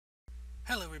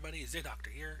Hello everybody, Zeidoktor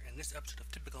here, and this episode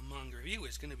of Typical Manga Review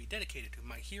is going to be dedicated to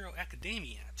My Hero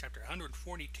Academia, Chapter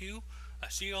 142, A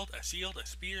Shield, a Shield, a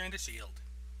Spear, and a Shield.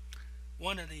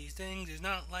 One of these things is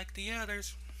not like the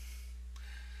others.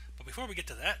 But before we get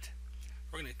to that,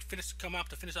 we're going to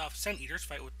finish off Sun Eater's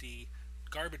fight with the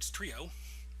Garbage Trio.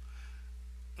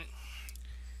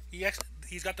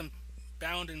 He's got them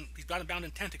bound in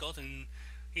tentacles, and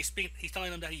he's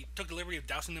telling them that he took the liberty of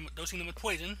dosing them with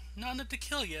poison, not enough to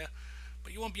kill you,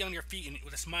 but you won't be on your feet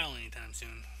with a smile anytime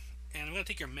soon. And I'm going to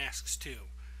take your masks too.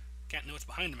 Can't know what's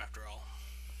behind them after all.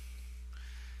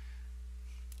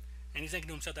 And he's thinking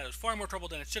to himself that it was far more trouble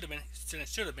than it should have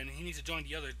been. He needs to join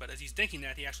the others, but as he's thinking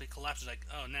that, he actually collapses like,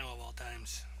 oh, now of all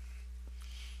times.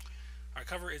 Our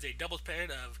cover is a double paired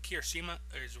of Kirishima,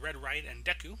 Red Right, and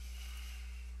Deku.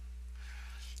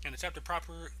 And the chapter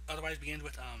proper otherwise begins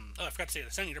with, oh, I forgot to say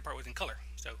the Sun Eater part was in color,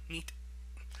 so neat.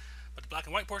 But the black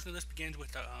and white portion of this begins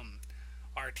with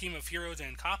our team of heroes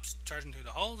and cops charging through the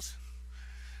halls.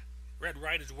 Red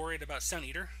Right is worried about Sun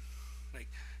Eater. Like,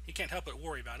 he can't help but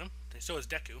worry about him. So is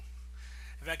Deku.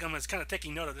 In fact, I'm kind of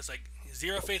taking note of this, like,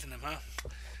 zero faith in him, huh?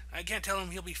 I can't tell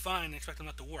him he'll be fine and expect him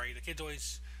not to worry. The kid's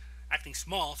always acting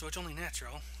small, so it's only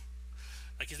natural.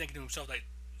 Like, he's thinking to himself, like,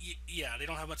 yeah, they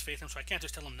don't have much faith in him, so I can't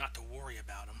just tell him not to worry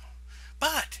about him.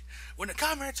 But when the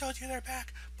comrades told you their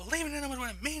back, believing in them is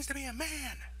what it means to be a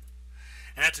man.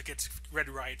 And that's what gets Red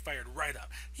Right fired right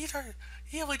up. He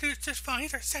only does just fine.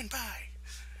 He's our senpai.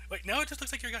 Wait, now it just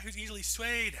looks like you're a guy who's easily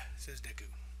swayed, says Deku.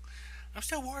 I'm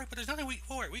still worried, but there's nothing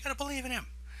for it. We gotta believe in him.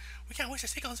 We can't waste a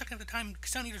single second of the time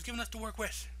Sun Eater's given us to work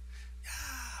with.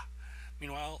 Yeah.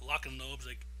 Meanwhile, Locke and Loeb's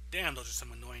like, damn, those are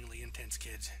some annoyingly intense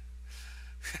kids.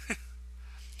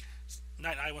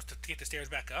 Night Eye wants to get the stairs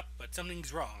back up, but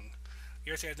something's wrong.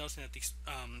 Yursa is noticing that the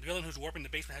villain who's warping the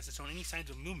basement hasn't shown any signs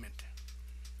of movement.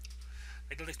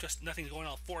 Like, nothing's going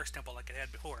on Forest Temple like it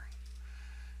had before.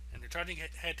 And they're charging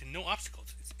ahead to no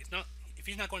obstacles. If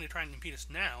he's not going to try and impede us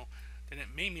now, then it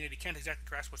may mean that he can't exactly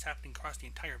grasp what's happening across the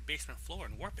entire basement floor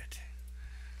and warp it.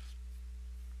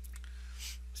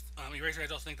 Eraser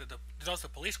also thinks that there's also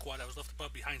the police squad that was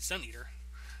left behind Sun Eater.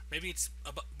 Maybe it's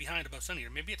above Sun Eater.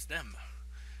 Maybe it's them.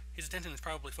 His attention is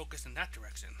probably focused in that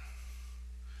direction.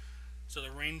 So the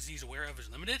range he's aware of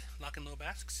is limited, Locke and Loeb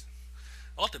asks.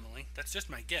 Ultimately, that's just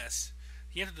my guess.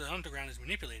 He entered the underground is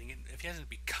manipulating it. If he hasn't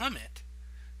become it,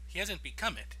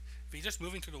 If he's just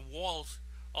moving through the walls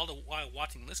all the while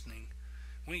watching, listening,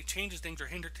 when he changes things or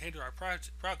hinder our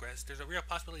progress, there's a real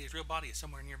possibility his real body is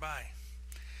somewhere nearby.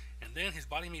 And then his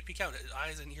body may peek out, his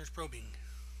eyes and ears probing.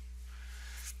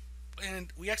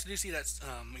 And we actually do see that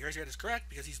Eraser is correct,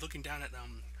 because he's looking down at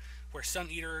where Sun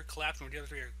Eater collapsed and where the other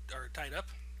three are tied up.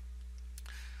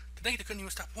 To think they couldn't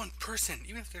even stop one person,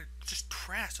 even if they're just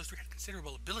trash. Those three had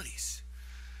considerable abilities.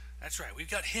 That's right, we've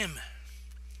got him.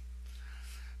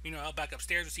 Meanwhile, back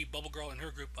upstairs, we see Bubble Girl and her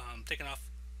group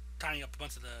tying up a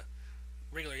bunch of the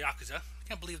regular Yakuza. I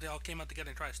can't believe they all came out together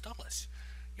and tried to stop us.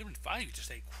 Even if you just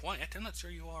stay quiet, I'm not sure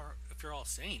if you're all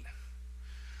sane.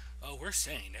 Oh, we're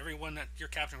sane. Everyone that you're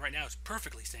capturing right now is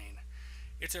perfectly sane.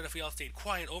 It's that if we all stayed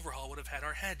quiet, Overhaul would have had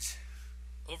our heads.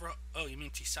 Oh, you mean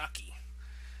Chisaki.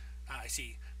 Ah, I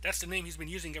see. That's the name he's been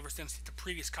using ever since the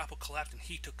previous couple collapsed and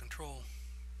he took control.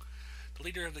 The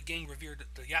leader of the gang revered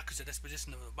the Yakuza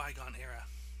disposition of a bygone era.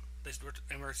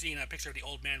 And we're seeing a picture of the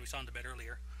old man we saw in the bed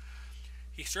earlier.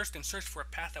 He searched and searched for a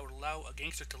path that would allow a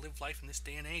gangster to live life in this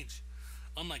day and age.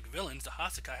 Unlike villains, the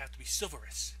Hasakai have to be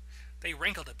chivalrous. They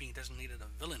rankled at being designated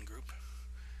a villain group.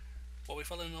 What we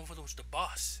fell in love with was the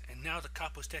boss, and now the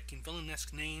cop was taking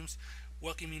villanesque names,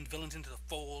 welcoming villains into the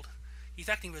fold. He's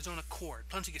acting of his own accord,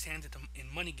 plunging his hands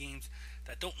in money games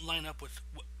that don't line up with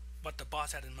what the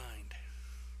boss had in mind.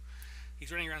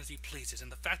 He's running around as he pleases,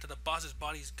 and the fact that the boss's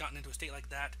body's gotten into a state like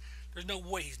that, there's no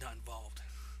way he's not involved.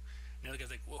 And the other guy's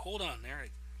like, well, hold on there.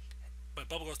 But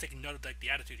Bubble Girl's taking note of the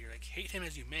attitude here. Like, hate him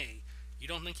as you may, you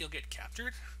don't think he'll get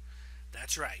captured?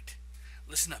 That's right.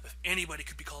 Listen up, if anybody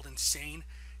could be called insane,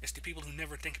 it's the people who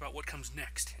never think about what comes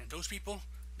next. And those people,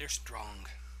 they're strong.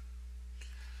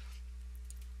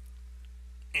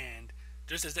 And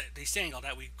just as they're saying all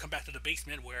that, we come back to the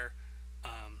basement where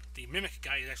the Mimic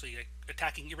guy is actually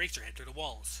attacking Eraserhead through the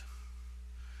walls.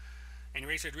 And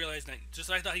Eraserhead realized that just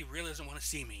as I thought, he really doesn't want to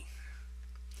see me.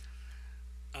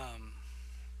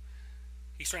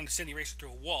 He's trying to send Eraser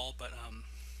through a wall, but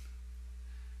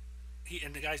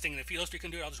the guy's thinking if those three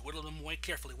can do it, I'll just whittle them away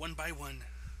carefully, one by one.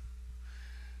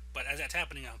 But as that's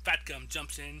happening, Fat Gum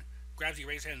jumps in, grabs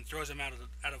Eraserhead, and throws him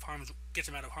gets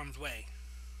him out of harm's way.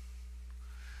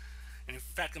 And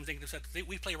Fat Gum's thinking to himself,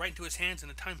 we play right into his hands, and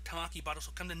the time Tamaki bottles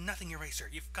will come to nothing, Eraser.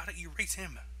 You've got to erase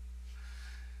him.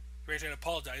 Ray's trying to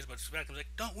apologize, but Fat Gum's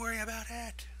like, don't worry about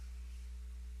it.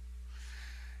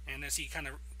 And as he kind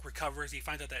of recovers, he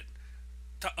finds out that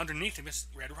underneath him is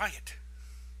Red Riot.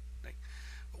 Like,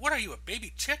 what are you, a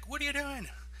baby chick? What are you doing?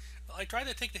 Well, I tried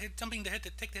to take the hit, jumping the hit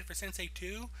to take the hit for Sensei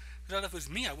too, because if it was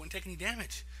me, I wouldn't take any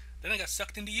damage. Then I got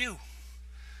sucked into you.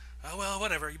 Oh well,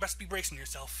 whatever. You best be bracing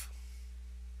yourself.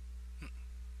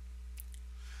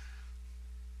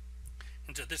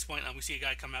 And so at this point, we see a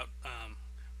guy come out,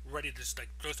 ready to just like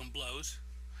throw some blows.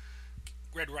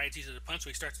 Red Riot's easy to punch, so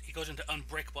he goes into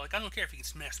Unbreakable. Like, I don't care if he can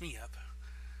smash me up.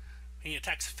 He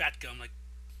attacks Fat Gum like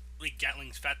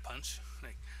Gatling's Fat Punch.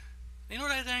 Like, you know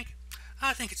what I think?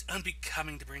 I think it's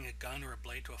unbecoming to bring a gun or a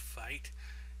blade to a fight.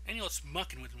 And you're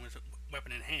smucking with a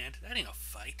weapon in hand. That ain't a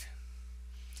fight.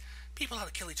 People ought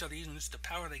to kill each other using just the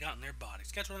power they got in their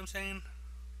bodies. Catch what I'm saying?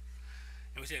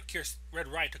 And we see Red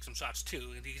Riot took some shots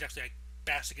too, and he's actually like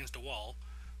bashed against a wall,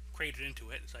 cratered into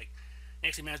it. It's like, he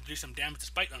actually managed to do some damage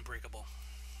despite Unbreakable.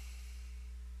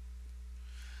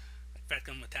 Like Fat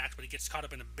Gum attacks, but he gets caught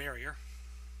up in a barrier.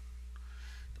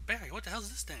 The barrier? What the hell is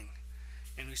this thing?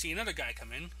 And we see another guy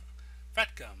come in, Fat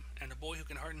Gum, and a boy who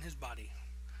can harden his body.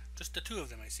 Just the two of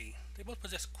them, I see. They both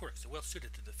possess quirks, well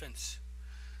suited to defense.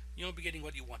 You won't be getting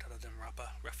what you want out of them, Rappa,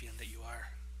 ruffian that you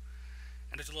are.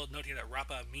 And there's a little note here that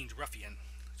Rappa means ruffian,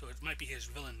 so it might be his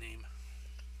villain name.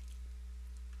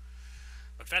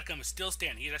 But Fat Gum is still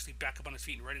standing. He's actually back up on his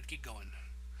feet and ready to keep going.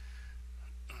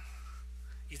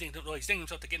 He's thinking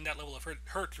himself to getting that level of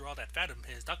hurt through all that fat of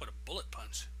his. Talk about a bullet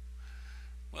punch.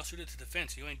 Well suited to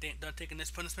defense. You ain't done taking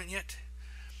this punishment yet?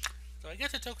 So I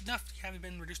guess it's enough you haven't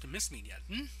been reduced to mincemeat yet,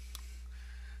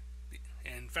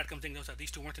 And Fat Gum thinks that these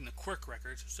two weren't in the quirk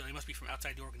records, so they must be from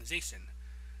outside the organization.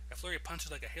 A flurry of punches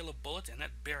like a hail of bullets, and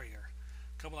that barrier.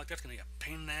 A couple like that's gonna be a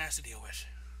pain in the ass to deal with.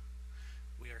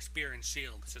 We are spear and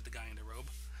shield, says the guy in the robe.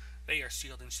 They are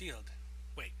shield and shield.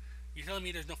 Wait, you're telling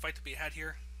me there's no fight to be had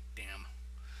here? Damn.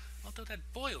 Although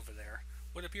that boy over there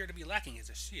would appear to be lacking as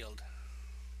a shield.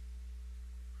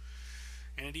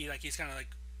 And indeed, like, he's kind of like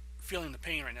feeling the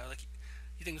pain right now. Like,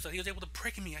 he thinks like he was able to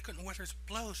break me. I couldn't weather his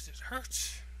blows. It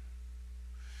hurts.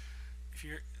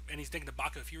 And he's thinking to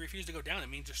Baka, if you refuse to go down, it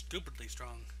means you're stupidly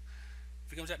strong.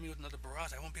 If he comes at me with another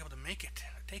barrage, I won't be able to make it.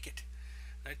 Take it.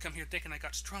 And I'd come here thinking I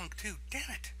got strong too.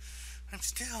 Damn it! I'm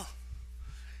still.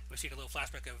 We see a little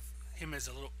flashback of him as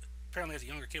apparently as a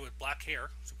younger kid with black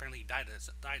hair. So apparently he died at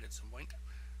some point.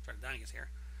 Started dyeing his hair.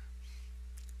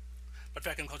 But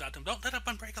Fat Gum calls out to him, don't let up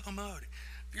Unbreakable mode.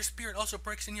 If your spirit also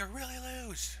breaks, then you'll really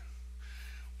lose.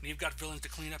 When you've got villains to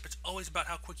clean up, it's always about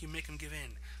how quick you make them give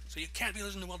in. So you can't be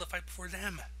losing the will to fight before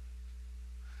them.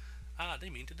 Ah, they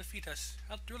mean to defeat us.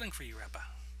 How thrilling for you, Rappa.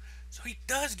 So he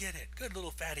does get it. Good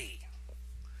little fatty.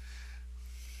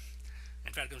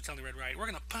 And Fat Gum's telling the Red Riot, we're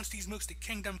going to punch these mooks to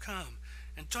Kingdom Come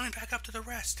and join back up to the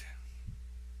rest.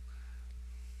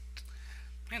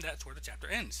 And that's where the chapter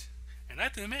ends. And I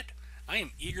have to admit, I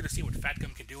am eager to see what Fat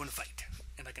Gum can do in a fight.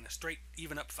 And like in a straight,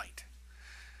 even-up fight.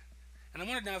 And I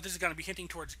wonder now if this is going to be hinting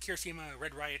towards Kirishima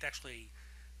Red Riot actually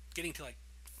getting to like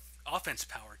offense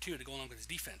power too to go along with his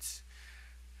defense.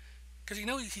 Because you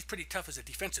know he's pretty tough as a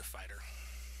defensive fighter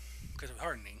because of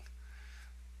hardening.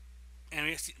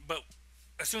 But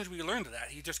as soon as we learned that,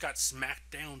 he just got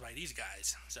smacked down by these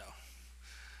guys. So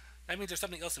that means there's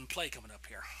something else in play coming up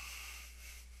here.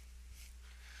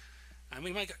 And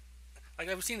we might get, like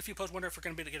I've seen a few posts wonder if we're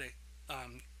going to be able to get a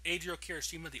Eijiro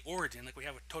Kirishima, the origin, like we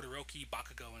have with Todoroki,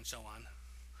 Bakugo, and so on.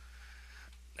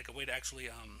 Like a way to actually,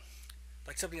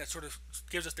 like something that sort of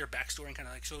gives us their backstory and kind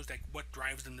of like shows like what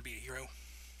drives them to be a hero.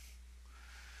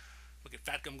 We'll get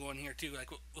Fat Gum going here too.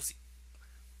 Like we'll see.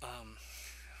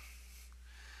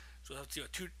 So let's see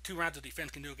what two rounds of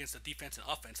defense can do against the defense and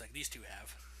offense like these two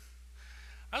have.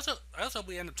 I also hope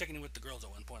we end up checking in with the girls at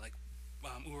one point, like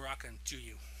Uraraka and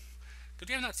Juyu. Because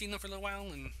we have not seen them for a little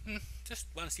while, and just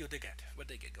want to see what they get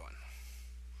going.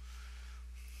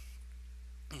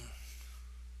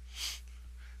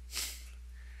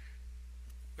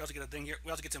 We also get a thing here.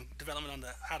 We also get some development on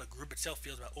how the group itself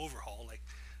feels about Overhaul. Like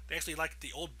they actually like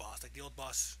the old boss. Like the old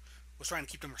boss was trying to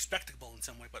keep them respectable in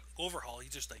some way, but Overhaul,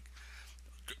 he's just like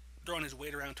throwing his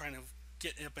weight around, trying to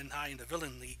get up and high into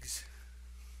villain leagues.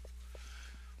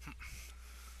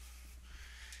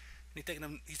 And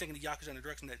he's taking the Yakuza in a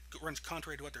direction that runs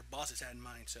contrary to what their bosses had in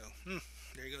mind. So,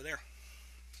 there you go there.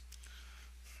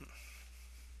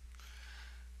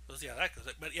 So, yeah, that goes.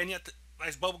 But and yet,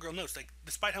 as Bubble Girl notes, like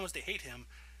despite how much they hate him,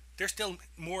 they're still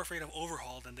more afraid of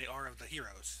Overhaul than they are of the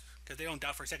heroes, because they don't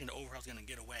doubt for a second that Overhaul's going to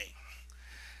get away.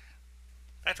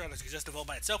 That's rather suggestive all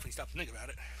by itself when you stop to think about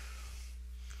it.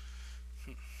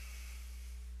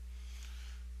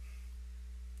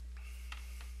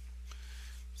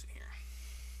 See here.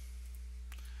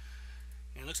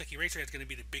 looks like Eraserhead's going to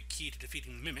be the big key to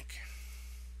defeating the Mimic.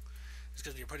 It's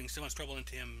because you're putting so much trouble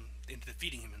into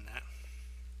defeating him in that.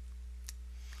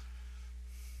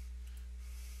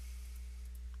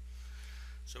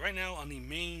 So right now on the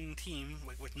main team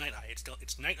with Night Eye,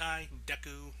 it's Night Eye,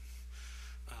 Deku,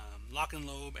 Lock and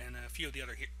Lobe, and a few of the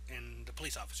other and the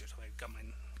police officers. If I got my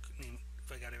name, if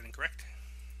I got everything correct.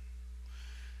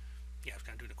 Yeah, I was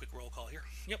kind of doing a quick roll call here.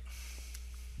 Yep.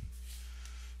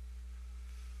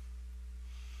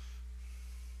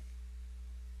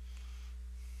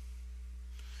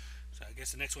 So I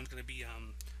guess the next one's going to be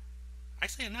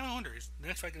actually now I wonder, is the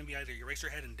next fight going to be either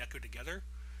Eraserhead and Deku together,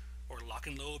 or Lock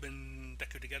and Lobe and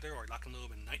Deku together, or Lock and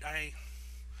Lobe and Night Eye? I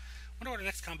wonder what the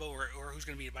next combo, or who's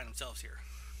going to be by themselves here.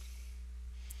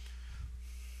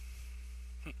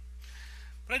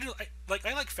 But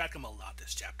I like Fatcom a lot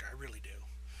this chapter. I really do.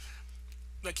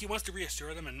 Like, he wants to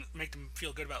reassure them and make them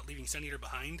feel good about leaving Sun Eater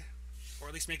behind, or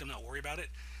at least make them not worry about it.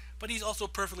 But he's also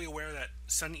perfectly aware that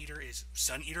Sun Eater is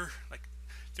Sun Eater. Like,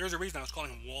 there's a reason I was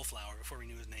calling him Wallflower before we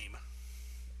knew his name.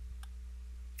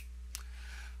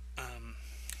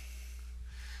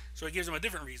 So he gives him a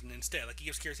different reason instead. Like, he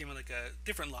gives Kirishima like a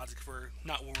different logic for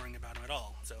not worrying about him at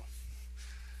all. So,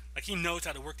 like, he knows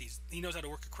how to work he knows how to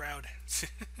work a crowd.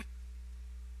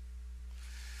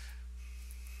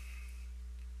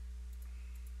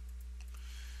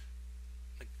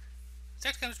 Like, it's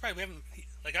actually kind of surprising.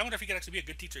 Like, I wonder if he could actually be a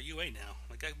good teacher at UA now.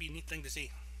 Like, that would be a neat thing to see.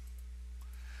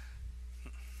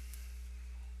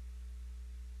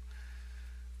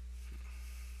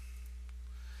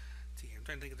 I'm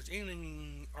trying to think if there's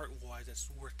anything art-wise that's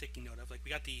worth taking note of. Like,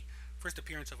 we got the first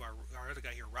appearance of our other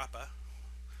guy here, Rappa,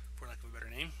 for lack of a better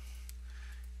name,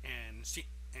 and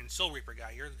Soul Reaper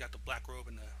guy here. He's got the black robe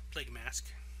and the plague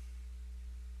mask.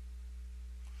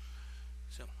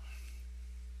 So,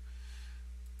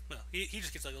 well, he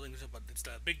just gets like a little, but it's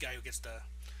the big guy who gets the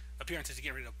appearances to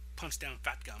get ready to punch down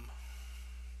Fatgum.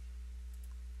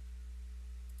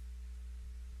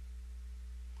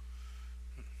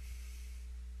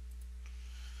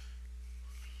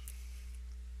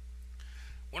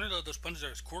 One of those punches are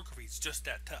his choreography is just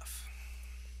that tough.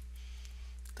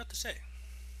 Tough to say.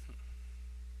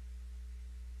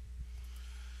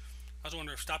 I was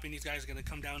wondering if stopping these guys is going to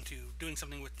come down to doing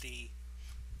something with the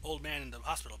old man in the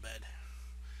hospital bed.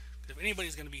 Because if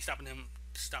anybody's going to be stopping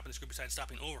this group besides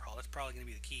stopping Overhaul, that's probably going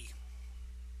to be the key.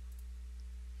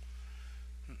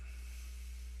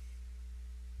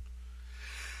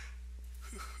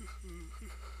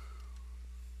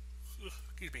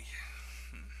 Excuse me.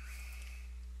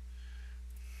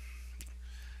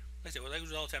 Like I said, well, that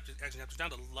was all action chapters. There's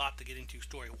not a lot to get into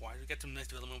story-wise. We got some nice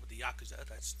development with the Yakuza.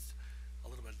 That's a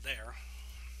little bit there.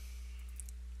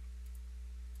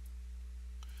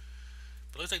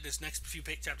 But it looks like this next few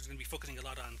chapters are going to be focusing a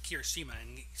lot on Kirishima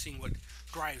and seeing what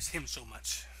drives him so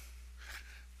much.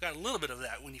 We got a little bit of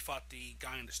that when he fought the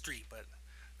guy in the street, but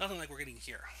nothing like we're getting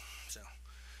here. So,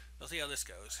 we'll see how this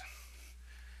goes.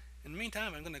 In the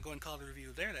meantime, I'm going to go and call the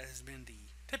review there. That has been the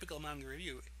typical manga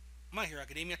review. My Hero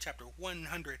Academia, chapter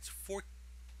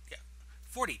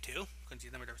 142. Couldn't see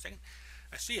the number for a second.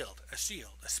 A shield, a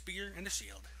spear, and a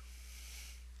shield.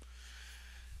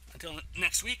 Until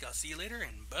next week, I'll see you later,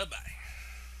 and bye-bye.